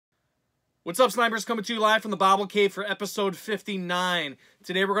What's up, Snipers? Coming to you live from the Bobble Cave for episode 59.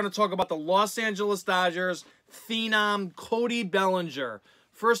 Today we're going to talk about the Los Angeles Dodgers phenom Cody Bellinger.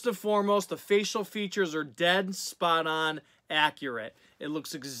 First and foremost, the facial features are dead spot on accurate. It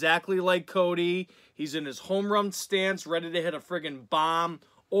looks exactly like Cody. He's in his home run stance, ready to hit a friggin' bomb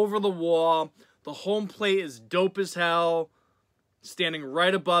over the wall. The home plate is dope as hell. Standing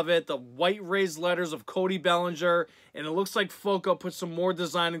right above it, the white raised letters of Cody Bellinger, and it looks like Foco put some more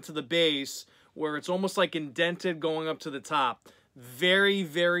design into the base where it's almost like indented going up to the top. Very,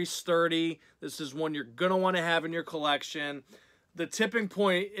 very sturdy. This is one you're going to want to have in your collection. The tipping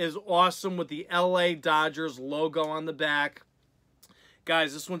point is awesome with the LA Dodgers logo on the back.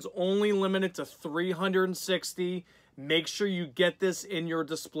 Guys, this one's only limited to 360. Make sure you get this in your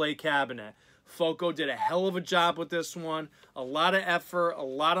display cabinet. Foco did a hell of a job with this one. A lot of effort, a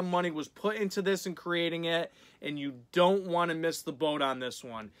lot of money was put into this and creating it, and you don't want to miss the boat on this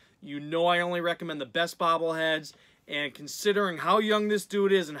one. You know I only recommend the best bobbleheads, and considering how young this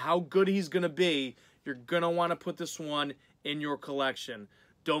dude is and how good he's going to be, you're going to want to put this one in your collection.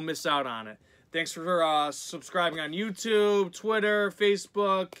 Don't miss out on it. Thanks for subscribing on YouTube, Twitter,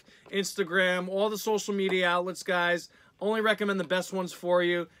 Facebook, Instagram, all the social media outlets, guys. Only recommend the best ones for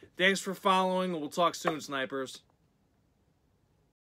you. Thanks for following. We'll talk soon, Snipers.